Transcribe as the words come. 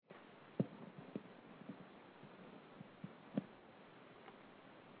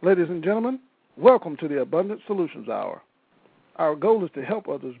Ladies and gentlemen, welcome to the Abundant Solutions Hour. Our goal is to help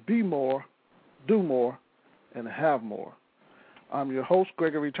others be more, do more, and have more. I'm your host,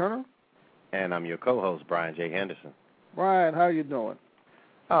 Gregory Turner. And I'm your co-host, Brian J. Henderson. Brian, how you doing?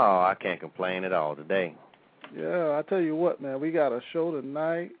 Oh, I can't complain at all today. Yeah, I tell you what, man, we got a show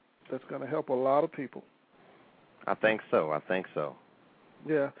tonight that's going to help a lot of people. I think so.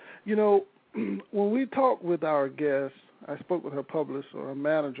 Yeah. You know, when we talk with our guests, I spoke with her publicist or her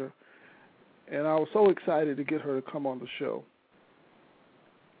manager, and I was so excited to get her to come on the show.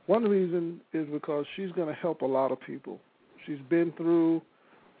 One reason is because she's going to help a lot of people. She's been through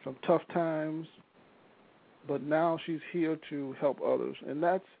some tough times, but now she's here to help others, and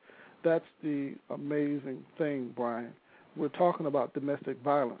that's the amazing thing, Brian. We're talking about domestic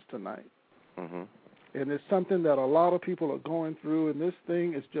violence tonight, mm-hmm. and it's something that a lot of people are going through, and this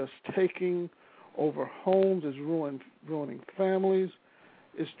thing is just taking over homes, it's ruining families,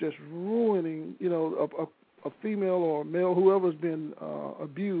 it's just ruining, a female or a male, whoever's been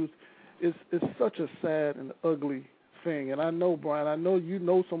abused. It's such a sad and ugly thing, and I know, Brian, you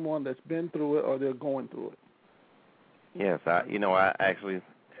know someone that's been through it or they're going through it. Yes, I actually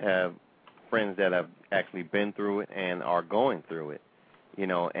have friends that have actually been through it and are going through it,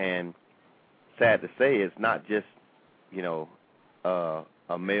 and sad to say, it's not just,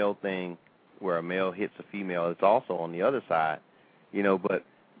 a male thing where a male hits a female. It's also on the other side, but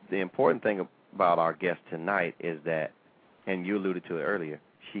the important thing about our guest tonight is that, and you alluded to it earlier,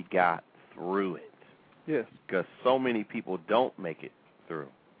 she got through it. Yes. Because so many people don't make it through.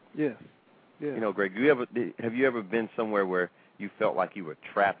 Yes. Yes. Greg, have you ever been somewhere where you felt like you were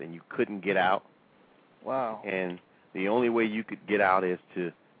trapped and you couldn't get out? Wow. And the only way you could get out is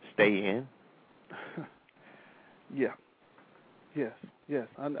to stay in? Yeah. Yes. Yes.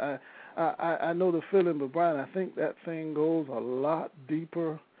 I know the feeling, but Brian, I think that thing goes a lot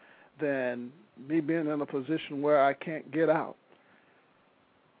deeper than me being in a position where I can't get out.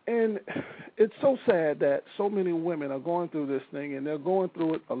 And it's so sad that so many women are going through this thing, and they're going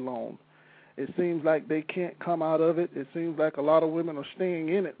through it alone. It seems like they can't come out of it. It seems like a lot of women are staying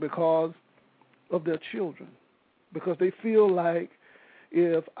in it because of their children, because they feel like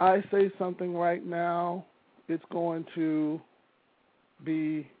if I say something right now, it's going to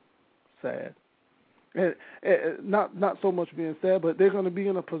be sad. And not so much being sad, but they're going to be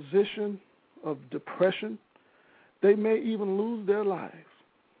in a position of depression. They may even lose their lives.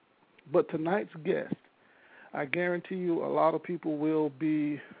 But tonight's guest, I guarantee you a lot of people will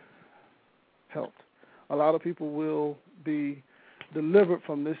be helped. A lot of people will be delivered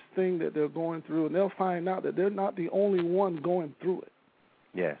from this thing that they're going through, and they'll find out that they're not the only one going through it.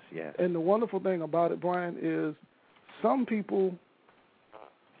 Yes, yes. And the wonderful thing about it, Brian, is some people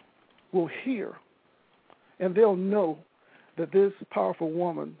will hear, and they'll know that this powerful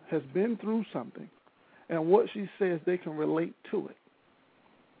woman has been through something, and what she says, they can relate to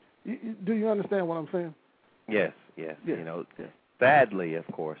it. Do you understand what I'm saying? Yes, yes. Yes. Sadly, of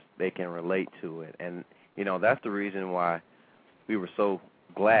course, they can relate to it. And, that's the reason why we were so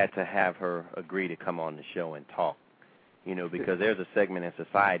glad to have her agree to come on the show and talk, because there's a segment in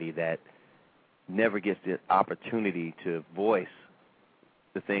society that never gets the opportunity to voice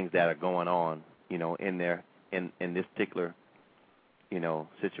the things that are going on, in this particular,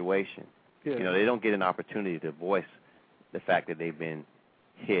 situation. Yeah. They don't get an opportunity to voice the fact that they've been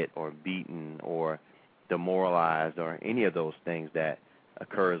hit or beaten or demoralized or any of those things that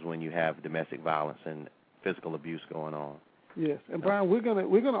occurs when you have domestic violence and physical abuse going on. Yes, and Brian, we're gonna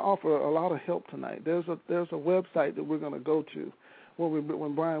offer a lot of help tonight. There's a website that we're gonna go to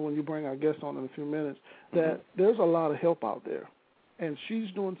when you bring our guest on in a few minutes. That there's a lot of help out there, and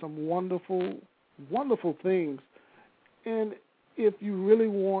she's doing some wonderful, wonderful things. And if you really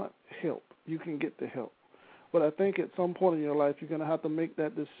want help, you can get the help. But I think at some point in your life, you're going to have to make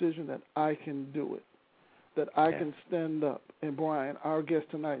that decision that I can do it, that I can stand up. And, Brian, our guest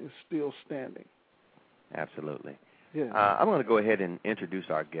tonight is still standing. Absolutely. Yeah. I'm going to go ahead and introduce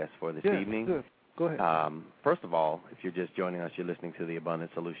our guest for this evening. Good. Go ahead. First of all, if you're just joining us, you're listening to the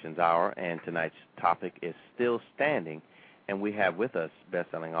Abundant Solutions Hour, and tonight's topic is Still Standing. And we have with us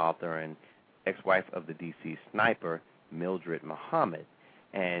best-selling author and ex-wife of the D.C. sniper, Mildred Muhammad.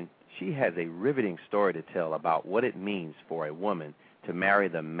 And she has a riveting story to tell about what it means for a woman to marry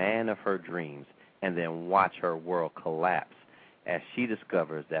the man of her dreams and then watch her world collapse as she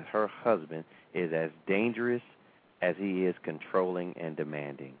discovers that her husband is as dangerous as he is controlling and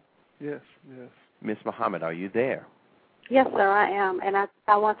demanding. Yes, yes. Miss Muhammad, are you there? Yes, sir, I am. And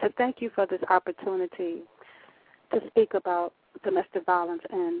I want to thank you for this opportunity to speak about domestic violence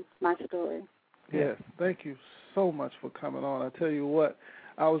and my story. Yes, thank you so much for coming on. I tell you what,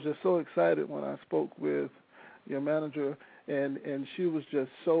 I was just so excited when I spoke with your manager, and she was just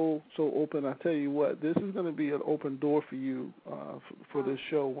so open. I tell you what, this is going to be an open door for you for this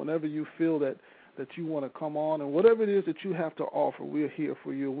show. Whenever you feel that you want to come on, and whatever it is that you have to offer, we're here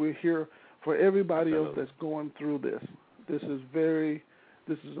for you. We're here for everybody else that's going through this. This is a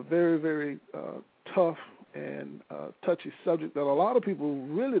very, very tough and touchy subject that a lot of people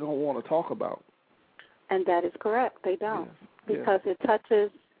really don't want to talk about. And that is correct. They don't. Yes. Because it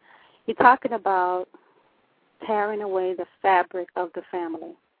touches, you're talking about tearing away the fabric of the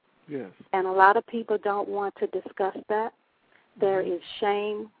family. Yes. And a lot of people don't want to discuss that. There is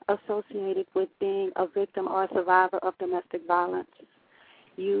shame associated with being a victim or a survivor of domestic violence.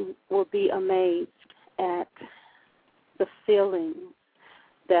 You will be amazed at the feeling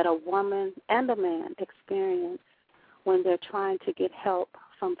that a woman and a man experience when they're trying to get help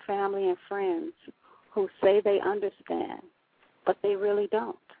from family and friends who say they understand, but they really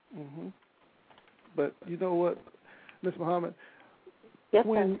don't. Mm-hmm. But you know what, Ms. Muhammad? Yes,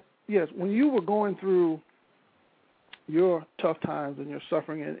 when you were going through your tough times and your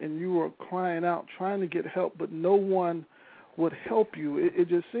suffering, and you were crying out, trying to get help, but no one would help you. It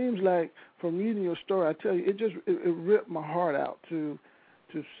just seems like, from reading your story, I tell you, it ripped my heart out to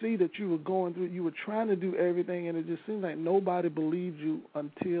see that you were going through, you were trying to do everything, and it just seemed like nobody believed you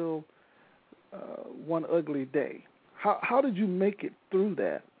until one ugly day. How did you make it through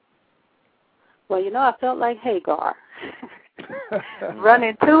that? Well, I felt like Hagar,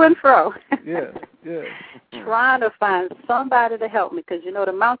 running to and fro. Yes. Trying to find somebody to help me, because,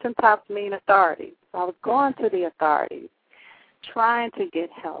 the mountaintops mean authority. So I was going to the authorities, trying to get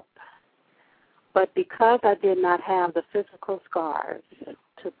help. But because I did not have the physical scars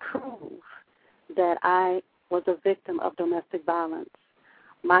to prove that I was a victim of domestic violence,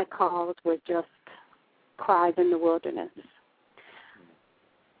 my calls were just cries in the wilderness.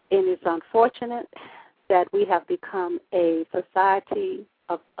 And it's unfortunate that we have become a society,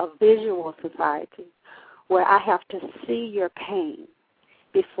 a visual society, where I have to see your pain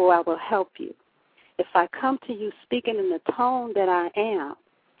before I will help you. If I come to you speaking in the tone that I am,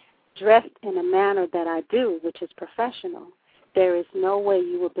 dressed in a manner that I do, which is professional, there is no way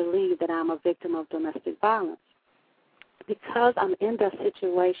you will believe that I'm a victim of domestic violence. Because I'm in that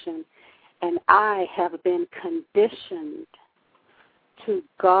situation and I have been conditioned to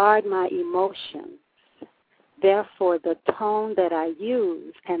guard my emotions, therefore the tone that I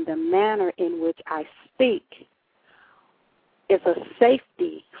use and the manner in which I speak is a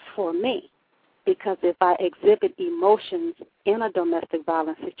safety for me. Because if I exhibit emotions in a domestic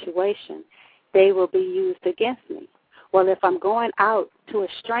violence situation, they will be used against me. Well, if I'm going out to a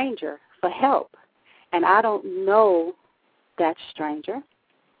stranger for help and I don't know that stranger,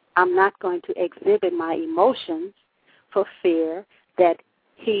 I'm not going to exhibit my emotions for fear that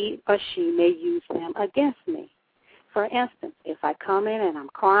he or she may use them against me. For instance, if I come in and I'm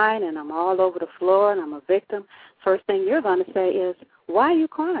crying and I'm all over the floor and I'm a victim, first thing you're going to say is, why are you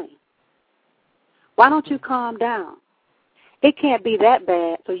crying? Why don't you calm down? It can't be that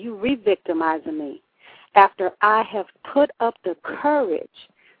bad, so you re-victimizing me. After I have put up the courage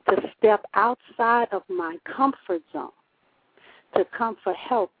to step outside of my comfort zone to come for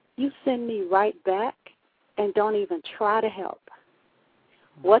help, you send me right back and don't even try to help.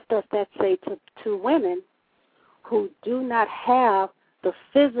 What does that say to women who do not have the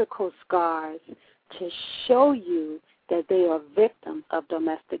physical scars to show you that they are victims of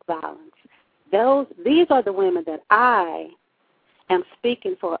domestic violence? These are the women that I am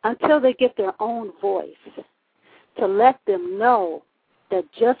speaking for until they get their own voice, to let them know that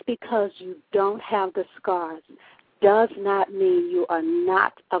just because you don't have the scars does not mean you are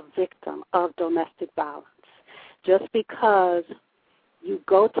not a victim of domestic violence. Just because you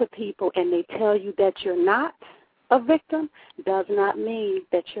go to people and they tell you that you're not a victim does not mean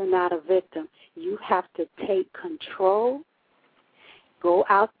that you're not a victim. You have to take control, go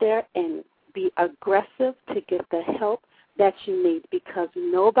out there and be aggressive to get the help that you need, because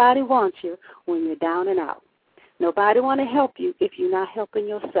nobody wants you when you're down and out. Nobody want to help you if you're not helping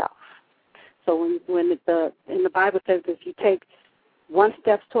yourself. So when in the Bible says if you take one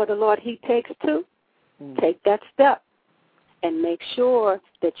step toward the Lord, he takes two. Take that step and make sure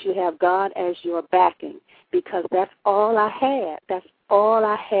that you have God as your backing, because that's all I had. That's all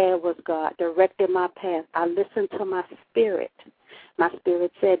I had was God directed my path. I listened to my spirit. My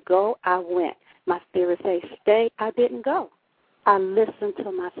spirit said go, I went. My spirit said stay, I didn't go. I listened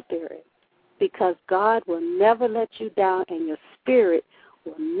to my spirit, because God will never let you down and your spirit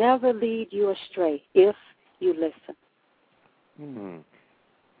will never lead you astray if you listen.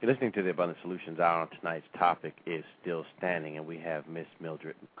 You're listening to the Abundant Solutions Hour. Tonight's topic is Still Standing, and we have Miss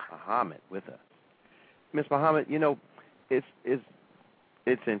Mildred Muhammad with us. Miss Muhammad, you know, it's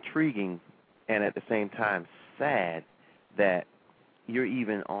intriguing and at the same time sad that you're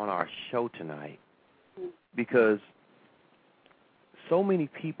even on our show tonight, because so many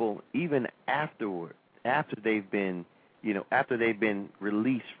people, even after they've been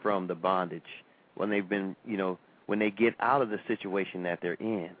released from the bondage, when they get out of the situation that they're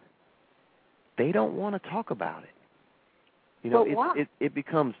in, they don't want to talk about it. You know, it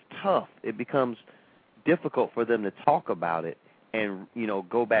becomes tough. It becomes difficult for them to talk about it and,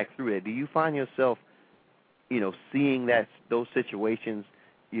 go back through it. Do you find yourself, seeing those situations,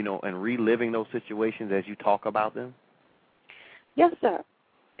 and reliving those situations as you talk about them? Yes, sir,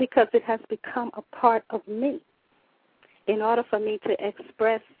 because it has become a part of me. In order for me to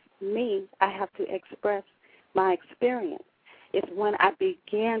express me, I have to express my experience. It's when I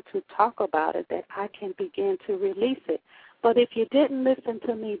begin to talk about it that I can begin to release it. But if you didn't listen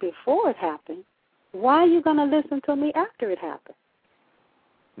to me before it happened, why are you going to listen to me after it happened?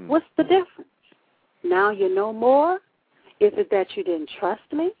 What's the difference? Now you know more? Is it that you didn't trust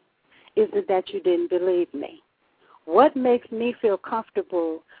me? Is it that you didn't believe me? What makes me feel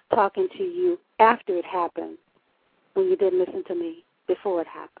comfortable talking to you after it happened when you didn't listen to me before it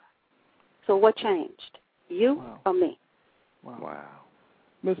happened? So what changed, you or me? Wow.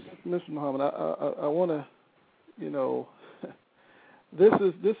 Miss Muhammad, I want to, this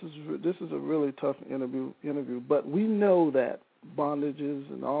is a really tough interview, but we know that bondages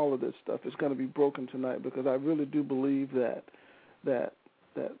and all of this stuff is going to be broken tonight, because I really do believe that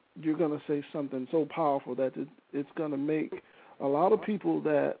you're going to say something so powerful that it's going to make a lot of people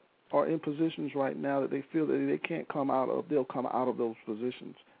that are in positions right now that they feel that they can't come out of, they'll come out of those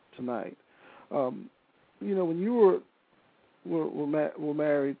positions tonight. When you were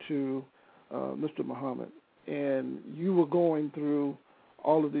married to Mr. Muhammad, and you were going through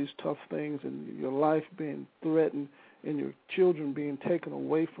all of these tough things and your life being threatened and your children being taken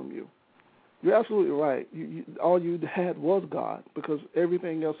away from you, you're absolutely right. All you had was God, because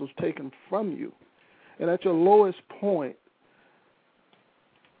everything else was taken from you. And at your lowest point,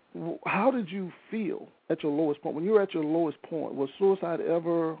 how did you feel at your lowest point? When you were at your lowest point, was suicide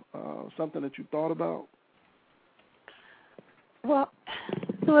ever something that you thought about? Well,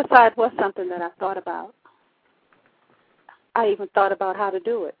 suicide was something that I thought about. I even thought about how to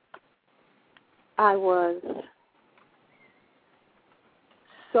do it. I was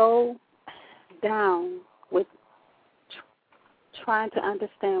so down with trying to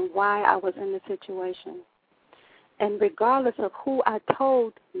understand why I was in the situation. And regardless of who I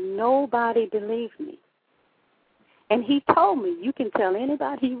told, nobody believed me. And he told me, you can tell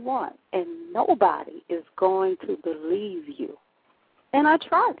anybody you want, and nobody is going to believe you. And I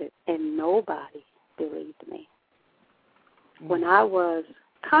tried it, and nobody believed me. When I was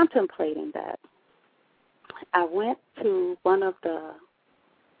contemplating that, I went to one of the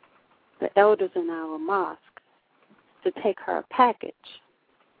elders in our mosque to take her a package.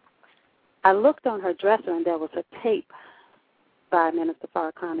 I looked on her dresser, and there was a tape by Minister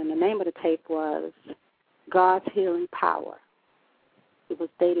Farrakhan, and the name of the tape was God's Healing Power. It was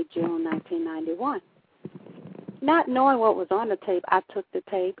dated June 1991. Not knowing what was on the tape, I took the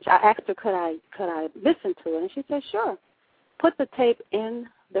tape. I asked her, could I listen to it? And she said, sure. Put the tape in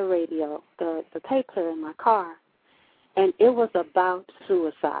the radio, the tape player in my car, and it was about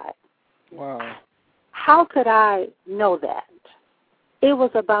suicide. Wow. How could I know that? It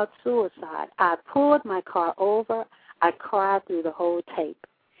was about suicide. I pulled my car over. I cried through the whole tape,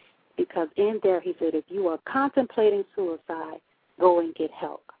 because in there he said, if you are contemplating suicide, go and get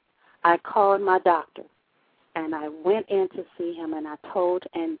help. I called my doctor, and I went in to see him, and I told,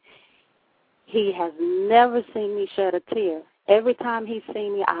 and he has never seen me shed a tear. Every time he's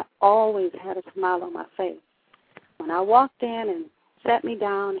seen me, I always had a smile on my face. When I walked in and sat me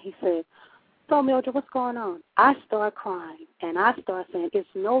down, he said, so, Mildred, what's going on? I start crying, and I start saying, it's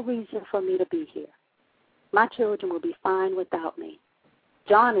no reason for me to be here. My children will be fine without me.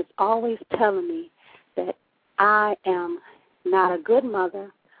 John is always telling me that I am not a good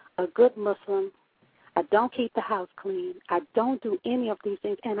mother, a good Muslim. I don't keep the house clean. I don't do any of these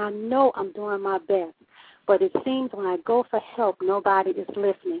things, and I know I'm doing my best. But it seems when I go for help, nobody is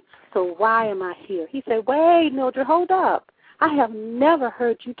listening. So why am I here? He said, wait, Mildred, hold up. I have never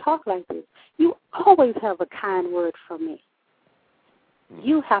heard you talk like this. You always have a kind word for me.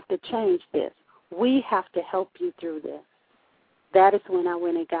 You have to change this. We have to help you through this. That is when I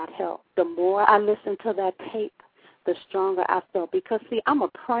went and got help. The more I listened to that tape, the stronger I felt. Because, see, I'm a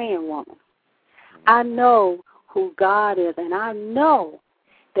praying woman. I know who God is, and I know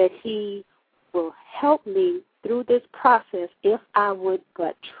that he will help me through this process if I would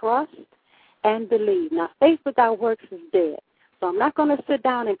but trust and believe. Now, faith without works is dead. So I'm not going to sit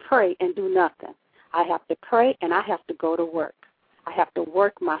down and pray and do nothing. I have to pray and I have to go to work. I have to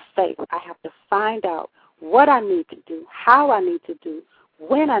work my faith. I have to find out what I need to do, how I need to do,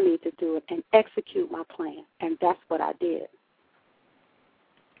 when I need to do it, and execute my plan. And that's what I did.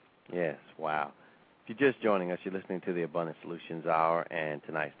 Yes, wow. If you're just joining us, you're listening to the Abundant Solutions Hour, and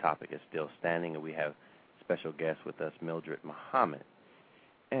tonight's topic is still standing, and we have special guest with us, Mildred Muhammad.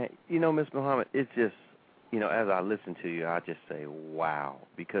 And, you know, Ms. Muhammad, it's just, you know, as I listen to you, I just say, wow,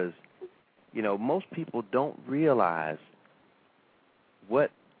 because, you know, most people don't realize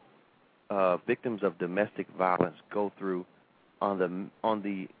what victims of domestic violence go through on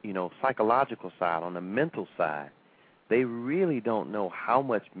the you know, psychological side, on the mental side. They really don't know how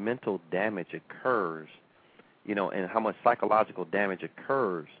much mental damage occurs, you know, and how much psychological damage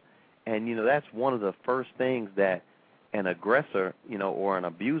occurs. And, you know, that's one of the first things that an aggressor, you know, or an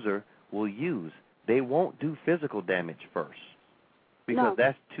abuser will use. They won't do physical damage first because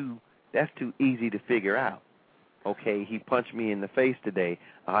that's too easy to figure out. Okay, he punched me in the face today.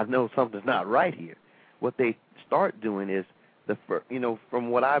 I know something's not right here. What they start doing is, you know, from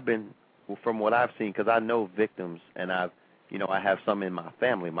what I've seen, because I know victims, and I have some in my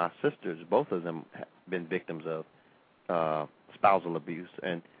family. My sisters, both of them, have been victims of spousal abuse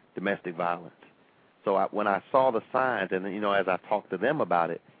and domestic violence. So when I saw the signs, and, you know, as I talked to them about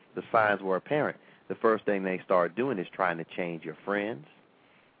it, the signs were apparent. The first thing they start doing is trying to change your friends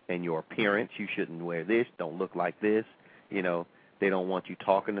and your appearance. You shouldn't wear this. Don't look like this. You know, they don't want you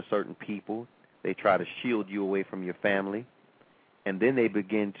talking to certain people. They try to shield you away from your family. And then they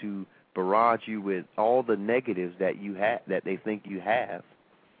begin to barrage you with all the negatives that you have, that they think you have,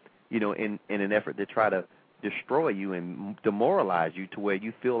 you know, in an effort to try to destroy you and demoralize you to where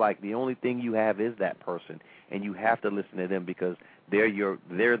you feel like the only thing you have is that person, and you have to listen to them because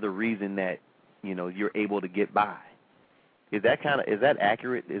they're the reason that, you know, you're able to get by. Is that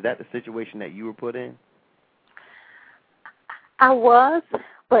accurate? Is that the situation that you were put in? I was,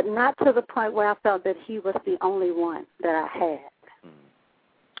 but not to the point where I felt that he was the only one that I had.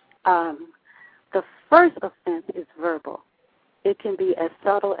 The first offense is verbal. It can be as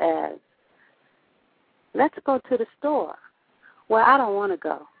subtle as, let's go to the store. Well, I don't want to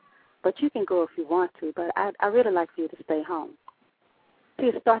go, but you can go if you want to, but I really like for you to stay home. See,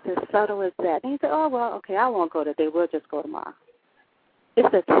 it starts as subtle as that. And you say, oh, well, okay, I won't go today. We'll just go tomorrow.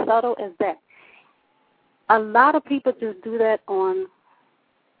 It's as subtle as that. A lot of people just do that on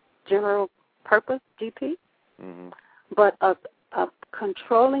general purpose, GP. Mm-hmm. But a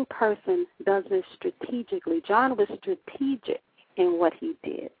controlling person does this strategically. John was strategic in what he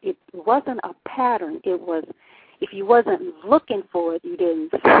did. It wasn't a pattern. It was, if you wasn't looking for it, you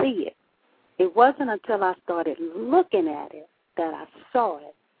didn't see it. It wasn't until I started looking at it that I saw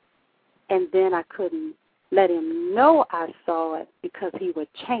it. And then I couldn't let him know I saw it because he would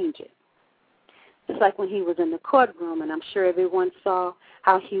change it. It's like when he was in the courtroom, and I'm sure everyone saw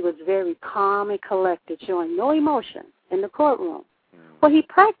how he was very calm and collected, showing no emotion in the courtroom. Well, he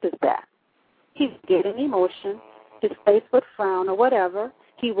practiced that. He'd get an emotion, his face would frown or whatever.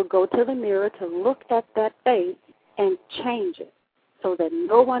 He would go to the mirror to look at that face and change it so that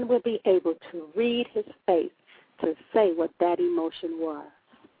no one would be able to read his face to say what that emotion was.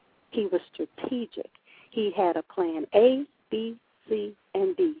 He was strategic. He had a plan A, B, C,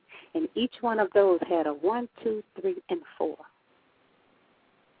 and D, and each one of those had a 1, 2, 3, and 4.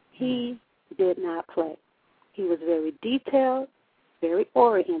 He did not play. He was very detailed, very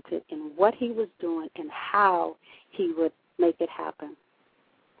oriented in what he was doing and how he would make it happen.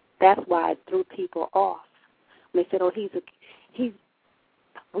 That's why it threw people off. They said, oh,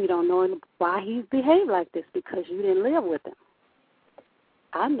 we don't know why he behaved like this because you didn't live with him.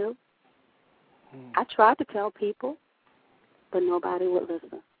 I knew. I tried to tell people, but nobody would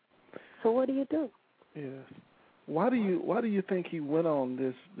listen. So what do you do? Yes. Why do you think he went on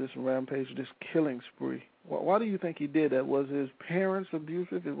this rampage, this killing spree? Why do you think he did that? Was his parents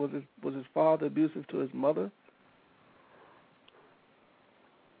abusive? Was his father abusive to his mother?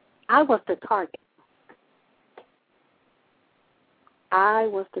 I was the target.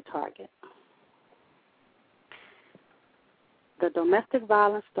 The domestic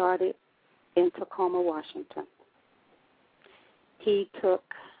violence started in Tacoma, Washington.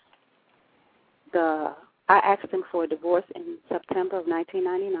 I asked him for a divorce in September of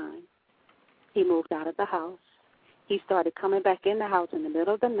 1999. He moved out of the house. He started coming back in the house in the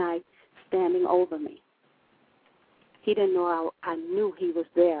middle of the night, standing over me. He didn't know I knew he was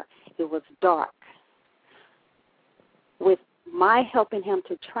there. It was dark. With my helping him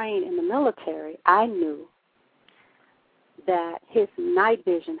to train in the military, I knew that his night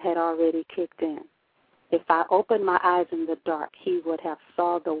vision had already kicked in. If I opened my eyes in the dark, he would have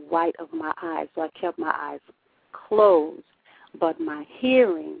saw the white of my eyes. So I kept my eyes closed. But my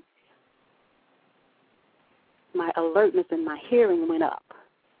hearing, my alertness in my hearing went up.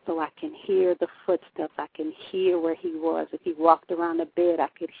 So I can hear the footsteps. I can hear where he was. If he walked around the bed, I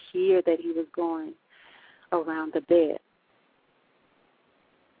could hear that he was going around the bed.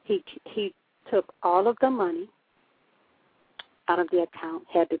 He took all of the money out of the account,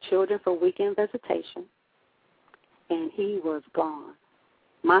 had the children for weekend visitation, and he was gone.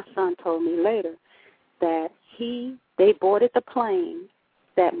 My son told me later that they boarded the plane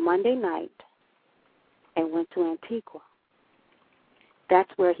that Monday night and went to Antigua. That's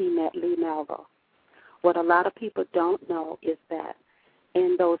where he met Lee Malvo. What a lot of people don't know is that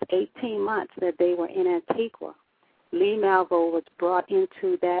in those 18 months that they were in Antigua, Lee Malvo was brought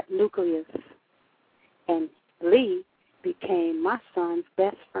into that nucleus, and Lee became my son's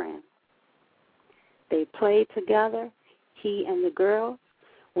best friend. They played together, he and the girls.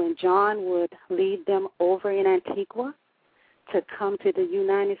 When John would lead them over in Antigua to come to the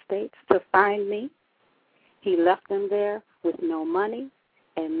United States to find me, he left them there with no money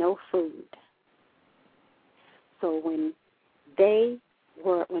and no food. So when they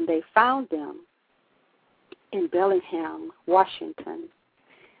found them in Bellingham, Washington,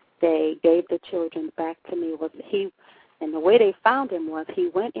 they gave the children back to me. And the way they found him was he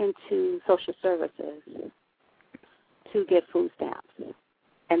went into social services to get food stamps.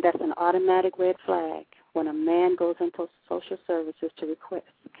 And that's an automatic red flag when a man goes into social services to request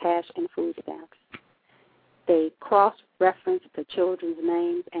cash and food stamps. They cross-referenced the children's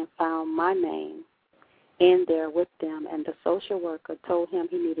names and found my name in there with them, and the social worker told him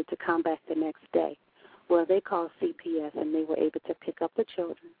he needed to come back the next day. Well, they called CPS, and they were able to pick up the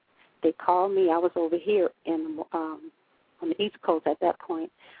children. They called me. I was over here on the East Coast at that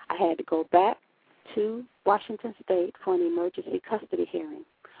point. I had to go back to Washington State for an emergency custody hearing.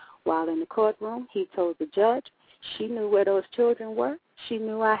 While in the courtroom, he told the judge she knew where those children were. She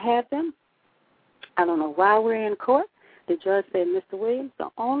knew I had them. I don't know why we're in court. The judge said, Mr. Williams, the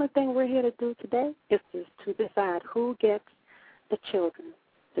only thing we're here to do today is to decide who gets the children.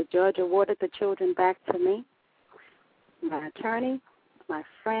 The judge awarded the children back to me. My attorney, my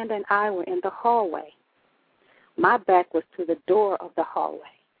friend, and I were in the hallway. My back was to the door of the hallway.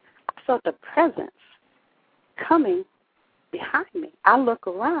 I felt a presence coming behind me. I look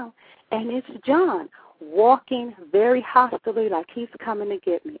around, and it's John walking very hostilely like he's coming to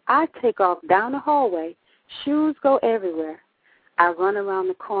get me. I take off down the hallway. Shoes go everywhere. I run around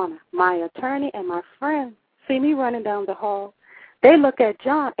the corner. My attorney and my friend see me running down the hall. They look at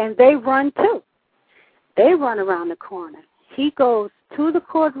John, and they run too. They run around the corner. He goes to the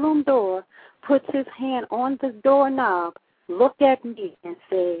courtroom door, puts his hand on the doorknob, looked at me, and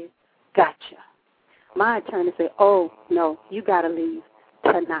said, gotcha. My attorney said, oh, no, you got to leave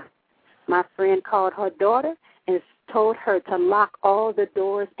tonight. My friend called her daughter and told her to lock all the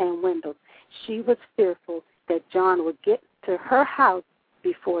doors and windows. She was fearful that John would get to her house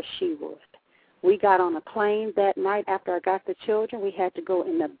before she would. We got on a plane that night after I got the children. We had to go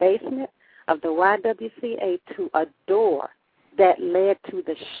in the basement of the YWCA to a door that led to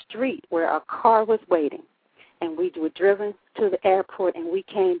the street where a car was waiting. And we were driven to the airport, and we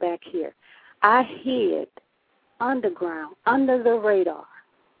came back here. I hid underground, under the radar,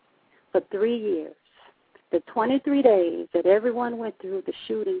 for 3 years. The 23 days that everyone went through the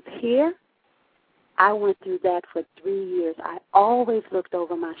shootings here, I went through that for 3 years. I always looked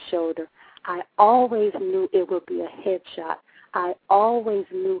over my shoulder. I always knew it would be a headshot. I always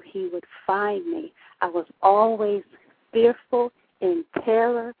knew he would find me. I was always fearful, in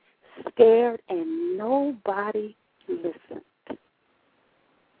terror, scared, and nobody listened.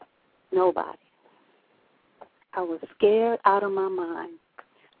 Nobody. I was scared out of my mind,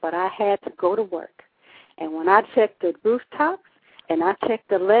 but I had to go to work. And when I checked the rooftops and I checked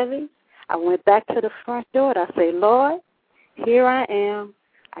the levees, I went back to the front door and I said, Lord, here I am.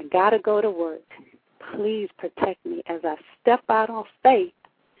 I got to go to work. Please protect me as I step out on faith,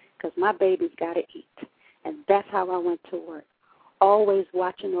 because my baby's got to eat. And that's how I went to work, always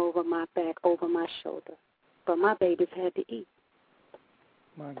watching over my back, over my shoulder. But my babies had to eat.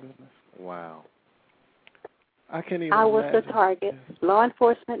 My goodness. Wow. I can't even I was imagine. the target. Yes. Law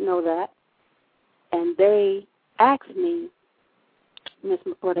enforcement know that. And they asked me,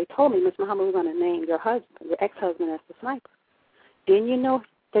 they told me, Ms. Muhammad, we're going to name your husband, your ex-husband, as the sniper. Didn't you know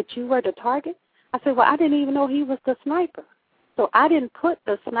that you were the target? I said, well, I didn't even know he was the sniper. So I didn't put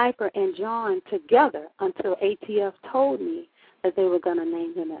the sniper and John together until ATF told me that they were going to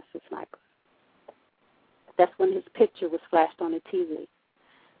name him as the sniper. That's when his picture was flashed on the TV.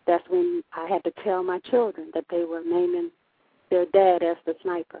 That's when I had to tell my children that they were naming their dad as the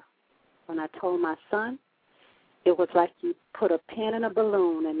sniper. When I told my son, it was like you put a pin in a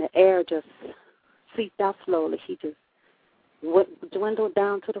balloon and the air just seeped out slowly. He just dwindled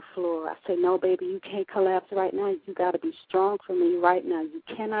down to the floor. I said, no, baby, you can't collapse right now. You got to be strong for me right now. You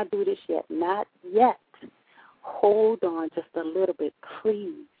cannot do this yet. Not yet. Hold on just a little bit,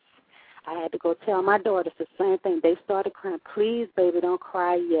 please. I had to go tell my daughters the same thing. They started crying. Please, baby, don't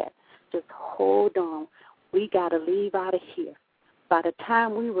cry yet. Just hold on. We got to leave out of here. By the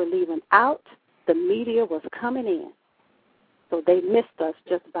time we were leaving out, the media was coming in. So they missed us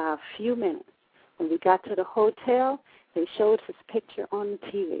just by a few minutes. When we got to the hotel, they showed his picture on the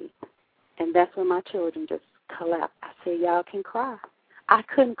TV. And that's when my children just collapsed. I said, y'all can cry. I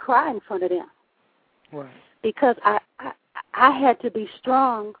couldn't cry in front of them. Right. Because I had to be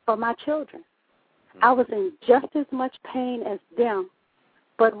strong for my children. I was in just as much pain as them.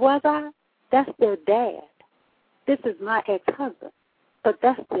 But was I? That's their dad. This is my ex-husband. But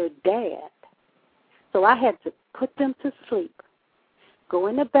that's their dad. So I had to put them to sleep, go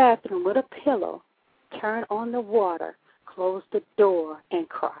in the bathroom with a pillow, turn on the water, close the door, and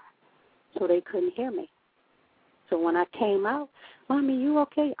cry. So they couldn't hear me. So when I came out, Mommy, you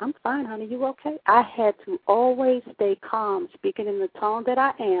okay? I'm fine, honey. You okay? I had to always stay calm, speaking in the tone that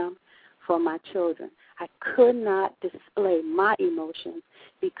I am for my children. I could not display my emotions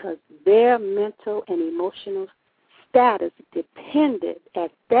because their mental and emotional status depended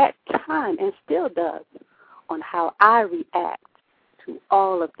at that time, and still does, on how I react to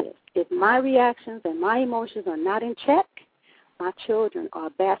all of this. If my reactions and my emotions are not in check, my children are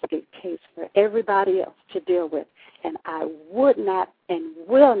a basket case for everybody else to deal with. And I would not and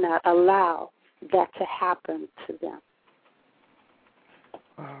will not allow that to happen to them.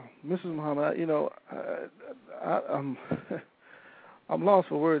 Mrs. Muhammad, I'm lost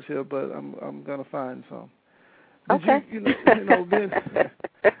for words here, but I'm gonna find some. Okay.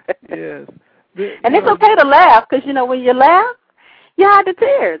 Yes. And it's okay to laugh because when you laugh, you hide the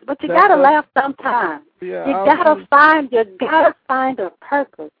tears, but you gotta laugh sometimes. Yeah, you gotta find a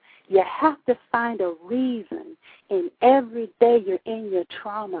purpose. You have to find a reason in every day you're in your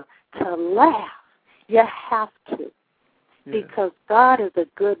trauma to laugh. You have to. Yes. Because God is a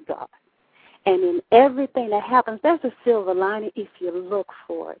good God. And in everything that happens, there's a silver lining if you look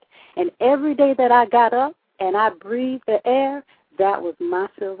for it. And every day that I got up and I breathed the air, that was my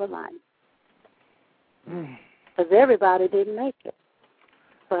silver lining. Because everybody didn't make it.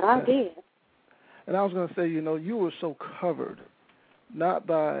 But I did. And I was going to say, you were so covered, not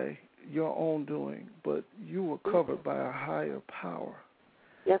by your own doing, but you were covered by a higher power.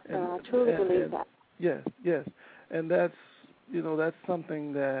 Yes, sir. I truly believe that. Yes. And that's, that's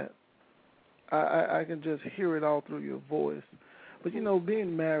something that I can just hear it all through your voice. But,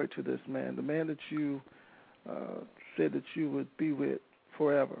 being married to this man, the man that you said that you would be with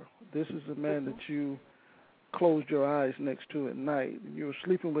forever, this is the man that you closed your eyes next to at night. You were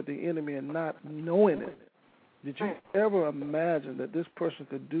sleeping with the enemy and not knowing it. Did you ever imagine that this person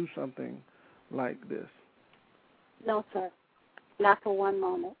could do something like this? No, sir. Not for one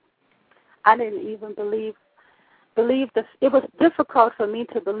moment. I didn't even believe this. It was difficult for me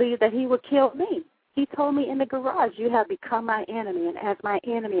to believe that he would kill me. He told me in the garage, you have become my enemy, and as my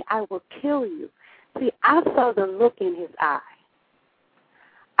enemy, I will kill you. See, I saw the look in his eye.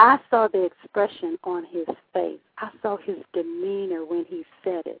 I saw the expression on his face. I saw his demeanor when he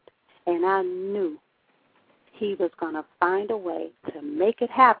said it, and I knew he was going to find a way to make it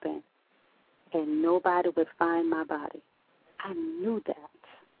happen, and nobody would find my body. I knew that.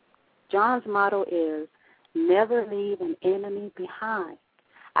 John's motto is, never leave an enemy behind.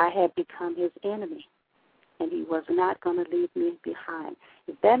 I had become his enemy, and he was not going to leave me behind.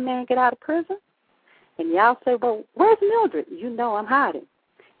 If that man get out of prison, and y'all say, well, where's Mildred? You know I'm hiding,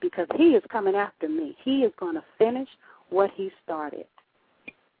 because he is coming after me. He is going to finish what he started.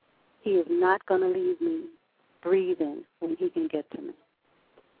 He is not going to leave me breathing when he can get to me.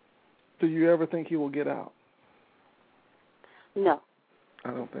 Do you ever think he will get out? No. I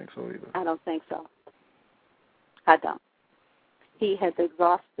don't think so either. I don't think so. I don't. He has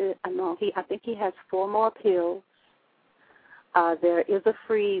exhausted. I think he has 4 more appeals. There is a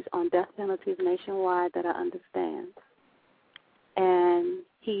freeze on death penalties nationwide that I understand. And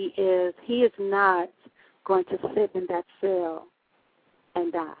he is not going to sit in that cell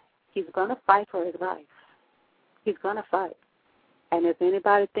and die. He's going to fight for his life. He's going to fight. And if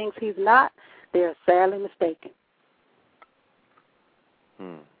anybody thinks he's not, they're sadly mistaken.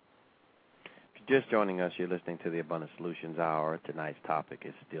 If you just joining us, you're listening to the Abundant Solutions Hour. Tonight's topic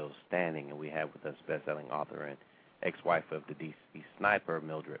is Still Standing, and we have with us best-selling author and ex-wife of the D.C. Sniper,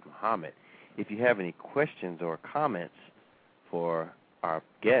 Mildred Muhammad. If you have any questions or comments for our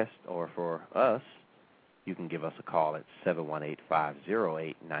guest or for us, you can give us a call at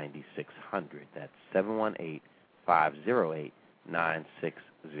 718-508-9600. That's 718-508-9600.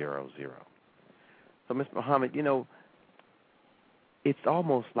 So, Ms. Muhammad, you know, it's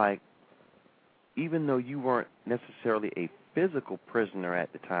almost like even though you weren't necessarily a physical prisoner at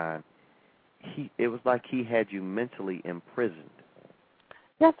the time, it was like he had you mentally imprisoned.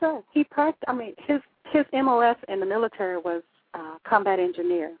 Yes, sir. He practiced. I mean, his MOS in the military was combat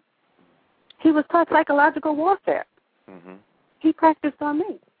engineer. He was taught psychological warfare. Mm-hmm. He practiced on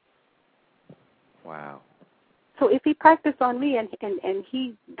me. Wow. So if he practiced on me and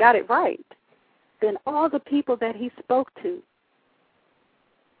he got it right, then all the people that he spoke to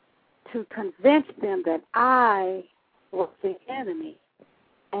convince them that I was the enemy,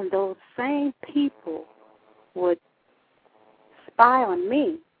 and those same people would spy on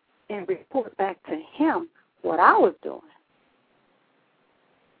me and report back to him what I was doing.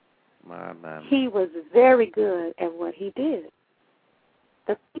 My. He was very good at what he did.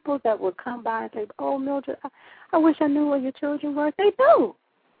 The people that would come by and say, "Oh, Mildred, I wish I knew where your children were," they do.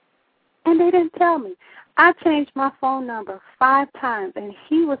 And they didn't tell me. I changed my phone number 5 times, and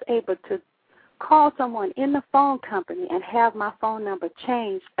he was able to call someone in the phone company and have my phone number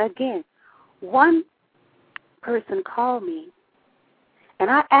changed again. One person called me,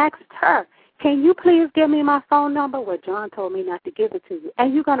 and I asked her, "Can you please give me my phone number?" Well, John told me not to give it to you.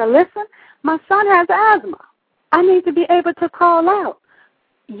 And you're going to listen? My son has asthma. I need to be able to call out.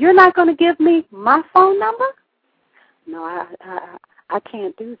 You're not going to give me my phone number? No, I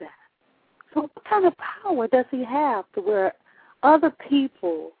can't do that. So what kind of power does he have to where other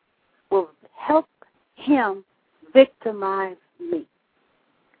people will help him victimize me?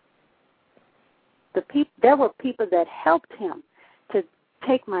 There were people that helped him to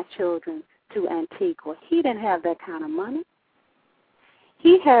take my children to Antigua. He didn't have that kind of money.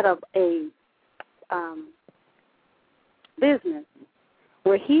 He had a business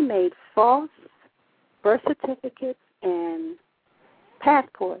where he made false birth certificates and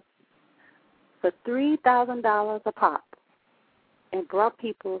passports for $3,000 a pop and brought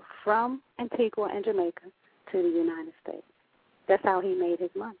people from Antigua and Jamaica to the United States. That's how he made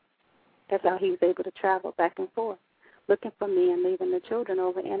his money. That's how he was able to travel back and forth, looking for me and leaving the children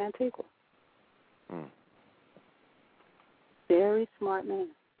over in Antigua. Very smart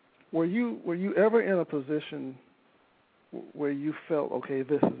man. Were you ever in a position where you felt, okay,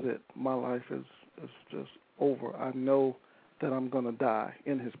 this is it, my life is just over, I know that I'm going to die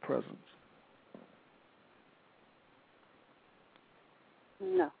in his presence?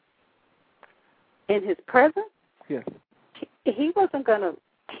 No. In his presence? Yes. He wasn't going to,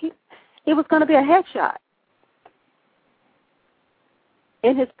 it was going to be a headshot.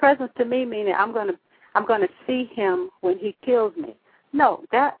 In his presence to me, meaning I'm going to see him when he kills me. No,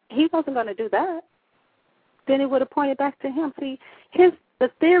 that he wasn't going to do that. Then it would have pointed back to him. See, the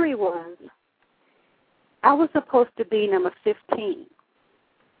theory was I was supposed to be number 15.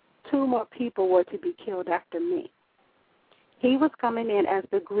 2 more people were to be killed after me. He was coming in as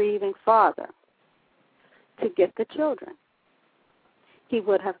the grieving father to get the children. He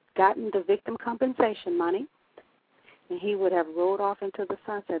would have gotten the victim compensation money, and he would have rolled off into the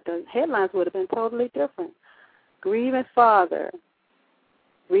sunset. The headlines would have been totally different. Grieving father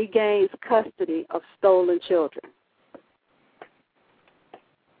regains custody of stolen children.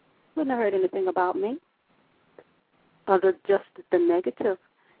 Wouldn't have heard anything about me, other just the negative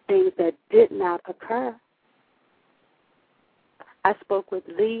things that did not occur. I spoke with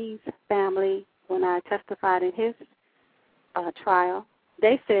Lee's family when I testified in his trial.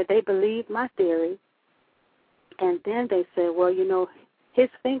 They said they believed my theory, and then they said, well, you know,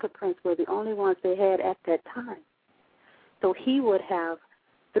 his fingerprints were the only ones they had at that time. So he would have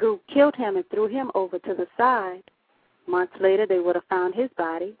killed him and threw him over to the side. Months later, they would have found his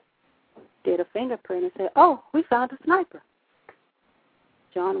body, did a fingerprint, and said, oh, we found a sniper.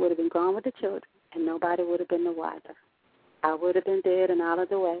 John would have been gone with the children, and nobody would have been the wiser. I would have been dead and out of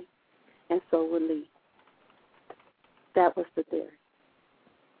the way, and so would Lee. That was the theory.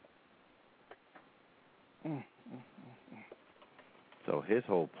 So his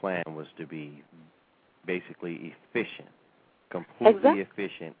whole plan was to be basically efficient, completely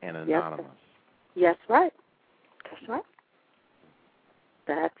efficient and anonymous. Yes, right. That's right.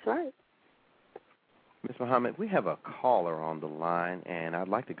 That's right. Ms. Muhammad, we have a caller on the line, and I'd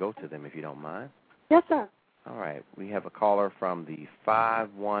like to go to them if you don't mind. Yes, sir. All right. We have a caller from the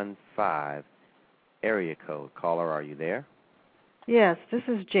 515 area code. Caller, are you there? Yes, this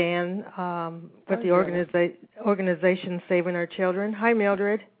is Jan with the organization Saving Our Children. Hi,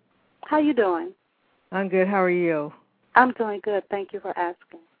 Mildred. How you doing? I'm good. How are you? I'm doing good. Thank you for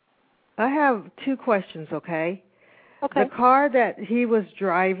asking. I have two questions, okay? Okay. The car that he was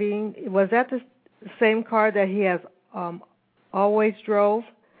driving, was that the same car that he has always drove?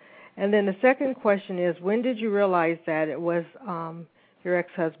 And then the second question is, when did you realize that it was your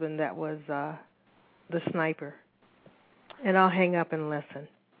ex-husband that was the sniper? And I'll hang up and listen.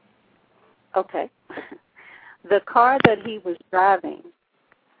 Okay. The car that he was driving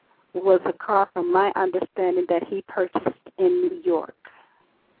was a car, from my understanding, that he purchased in New York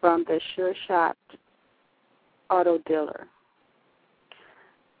from the Sure Shot auto dealer.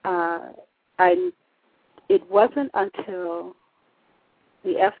 It wasn't until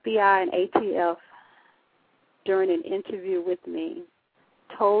the FBI and ATF, during an interview with me,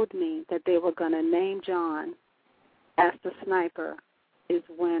 told me that they were going to name John as the sniper, is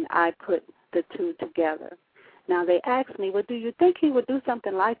when I put the two together. Now, they asked me, well, do you think he would do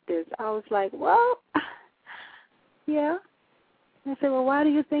something like this? I was like, well, yeah. They said, well, why do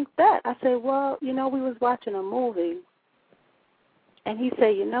you think that? I said, well, we was watching a movie, and he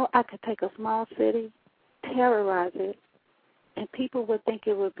said, I could take a small city, terrorize it, and people would think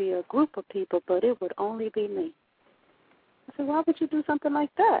it would be a group of people, but it would only be me. I said, why would you do something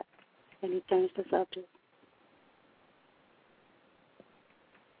like that? And he changed the subject.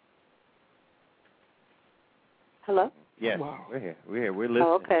 Hello? Yes, Wow. We're here. We're listening.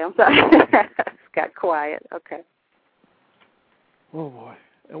 Oh, okay. I'm sorry. It got quiet. Okay. Oh, boy.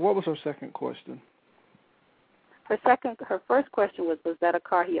 And what was her second question? Her first question was that a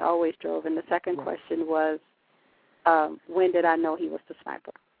car he always drove? And the second question was, when did I know he was the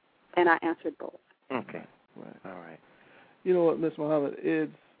sniper? And I answered both. Okay. Right. All right. You know what, Ms. Muhammad,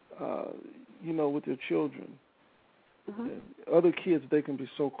 it's, with your children, other kids, they can be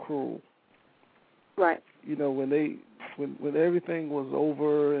so cruel. Right. When everything was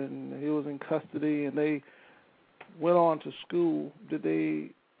over and he was in custody and they went on to school,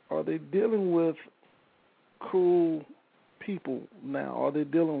 are they dealing with cruel people now? Are they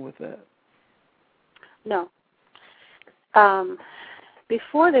dealing with that? No.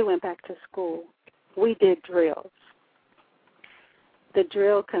 Before they went back to school, we did drills. The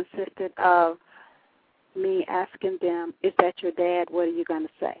drill consisted of me asking them, is that your dad? What are you going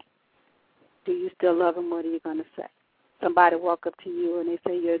to say? Do you still love him? What are you going to say? Somebody walk up to you and they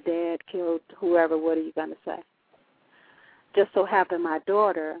say your dad killed whoever. What are you going to say? Just so happened my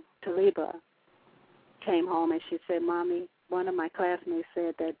daughter, Taliba, came home and she said, Mommy, one of my classmates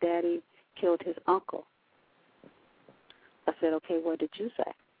said that Daddy killed his uncle. I said, okay, what did you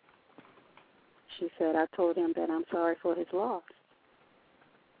say? She said, I told him that I'm sorry for his loss.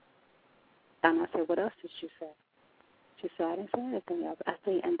 And I said, what else did you say? She said, I didn't say anything else. I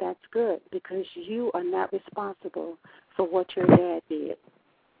said, and that's good, because you are not responsible for what your dad did.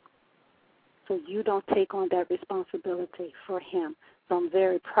 So you don't take on that responsibility for him. So I'm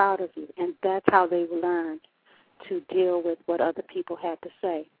very proud of you. And that's how they learned to deal with what other people had to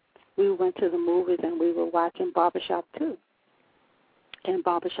say. We went to the movies and we were watching Barbershop 2. In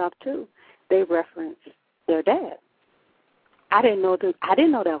Barbershop 2, they referenced their dad. I didn't know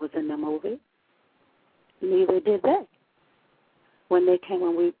that was in the movie. Neither did they. When the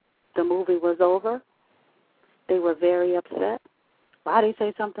movie was over, they were very upset. Why did he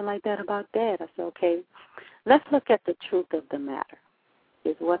say something like that about Dad? I said, okay, let's look at the truth of the matter.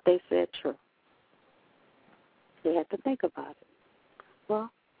 Is what they said true? They had to think about it.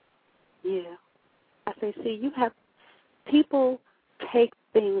 Well, yeah. I say, see, you have people take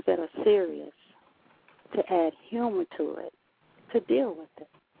things that are serious to add humor to it, to deal with it.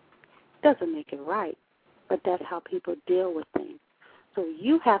 Doesn't make it right, but that's how people deal with things. So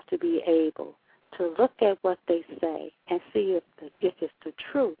you have to be able to look at what they say and see if it's the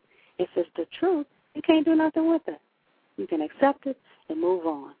truth. If it's the truth, you can't do nothing with it. You can accept it and move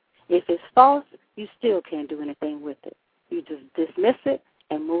on. If it's false, you still can't do anything with it. You just dismiss it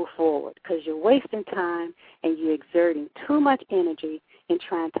and move forward, because you're wasting time and you're exerting too much energy in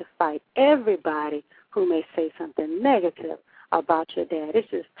trying to fight everybody who may say something negative about your dad. It's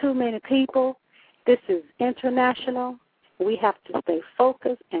just too many people. This is international. We have to stay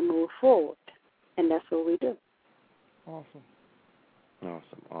focused and move forward, and that's what we do. Awesome.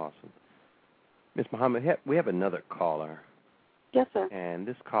 Ms. Muhammad, we have another caller. Yes, sir. And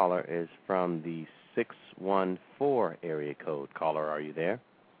this caller is from the 614 area code. Caller, are you there?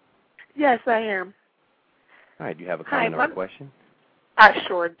 Yes, I am. All right, do you have a comment or a question? I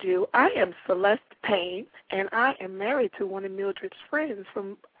sure do. I am Celeste Payne, and I am married to one of Mildred's friends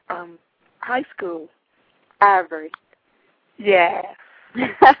from high school. Ivory. Yes.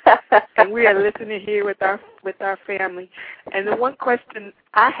 And we are listening here with our family. And the one question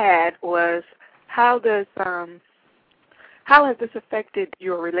I had was, how has this affected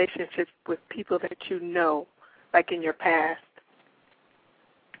your relationships with people that you know, like in your past?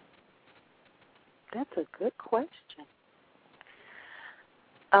 That's a good question.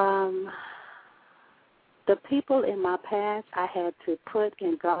 The people in my past I had to put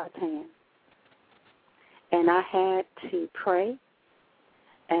in God's hands. And I had to pray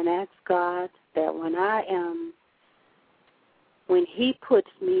and ask God that when He puts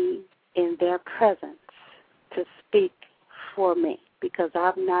me in their presence to speak for me, because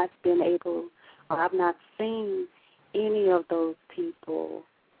I've not seen any of those people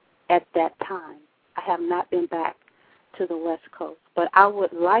at that time. I have not been back to the West Coast. But I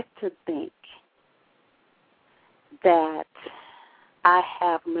would like to think that I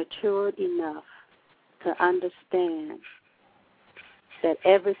have matured enough to understand that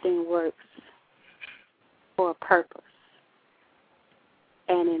everything works for a purpose.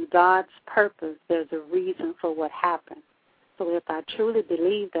 And in God's purpose, there's a reason for what happened. So if I truly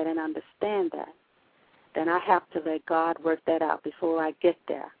believe that and understand that, then I have to let God work that out before I get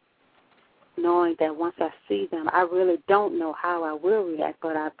there, knowing that once I see them, I really don't know how I will react,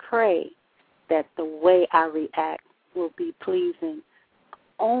 but I pray that the way I react will be pleasing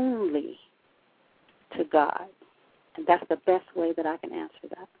only to God. And that's the best way that I can answer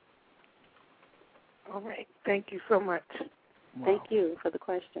that. All right. Thank you so much. Wow. Thank you for the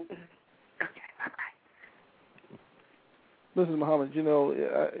question. Okay. Bye-bye. Listen, Muhammad, just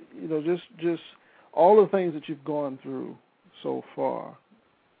all the things that you've gone through so far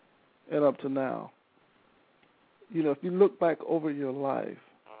and up to now, if you look back over your life,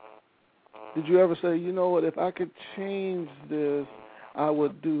 did you ever say, you know what, if I could change this, I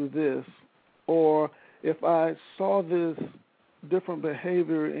would do this? Or if I saw this different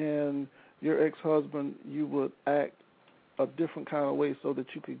behavior in your ex-husband, you would act a different kind of way so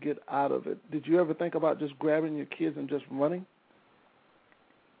that you could get out of it? Did you ever think about just grabbing your kids and just running?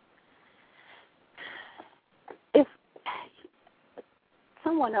 If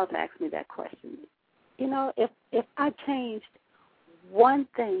someone else asked me that question, if I changed one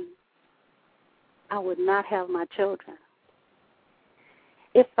thing, I would not have my children.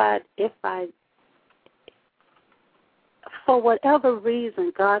 If I for whatever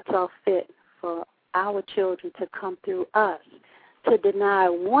reason, God saw fit for our children to come through us, to deny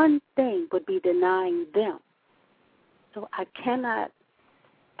one thing would be denying them. So I can't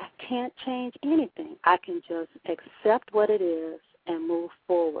change anything. I can just accept what it is and move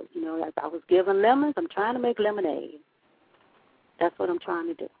forward. As I was given lemons, I'm trying to make lemonade. That's what I'm trying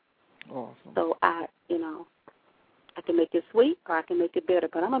to do. Awesome. So I can make it sweet or I can make it bitter,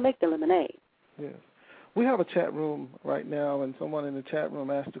 but I'm going to make the lemonade. Yes. We have a chat room right now, and someone in the chat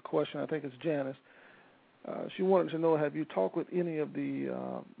room asked a question. I think it's Janice. She wanted to know, have you talked with any of the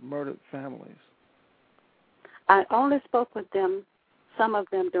murdered families? I only spoke with them, some of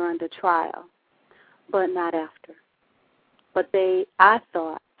them during the trial, but not after. But I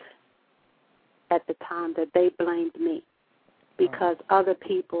thought at the time that they blamed me because other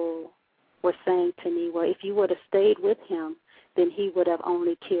people were saying to me, well, if you would have stayed with him, then he would have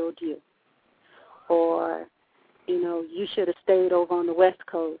only killed you. Or, you should have stayed over on the West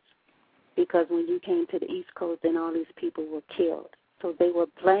Coast because when you came to the East Coast, then all these people were killed. So they were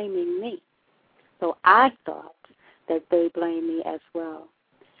blaming me. So I thought that they blamed me as well,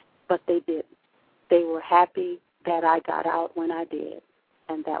 but they didn't. They were happy that I got out when I did,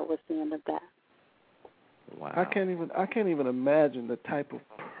 and that was the end of that. Wow. I can't even imagine the type of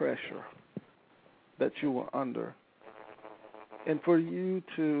pressure that you were under, and for you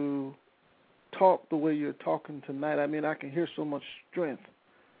to talk the way you're talking tonight. I mean, I can hear so much strength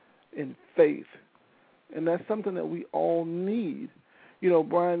and faith, and that's something that we all need.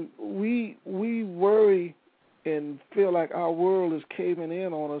 Brian, we worry and feel like our world is caving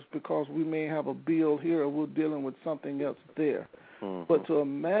in on us because we may have a bill here or we're dealing with something else there. Mm-hmm. But to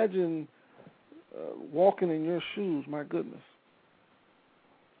imagine walking in your shoes, my goodness.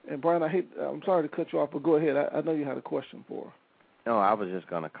 And Brian, I'm sorry to cut you off, but go ahead. I know you had a question for her. No, I was just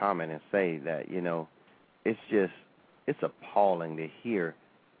going to comment and say that, it's appalling to hear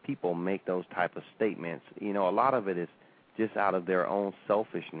people make those type of statements. A lot of it is just out of their own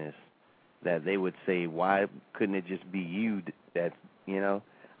selfishness that they would say, why couldn't it just be you that,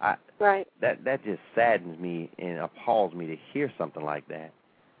 Right. That just saddens me and appalls me to hear something like that.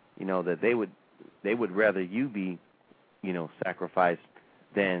 That they would rather you be, sacrificed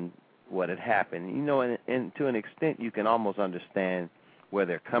than what had happened. And to an extent you can almost understand where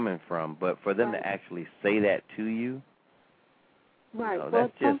they're coming from, but for them to actually say that to you, right. you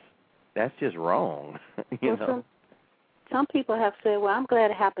know, that's just wrong. you know. Some people have said, well, I'm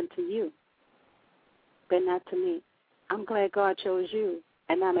glad it happened to you, but not to me. I'm glad God chose you.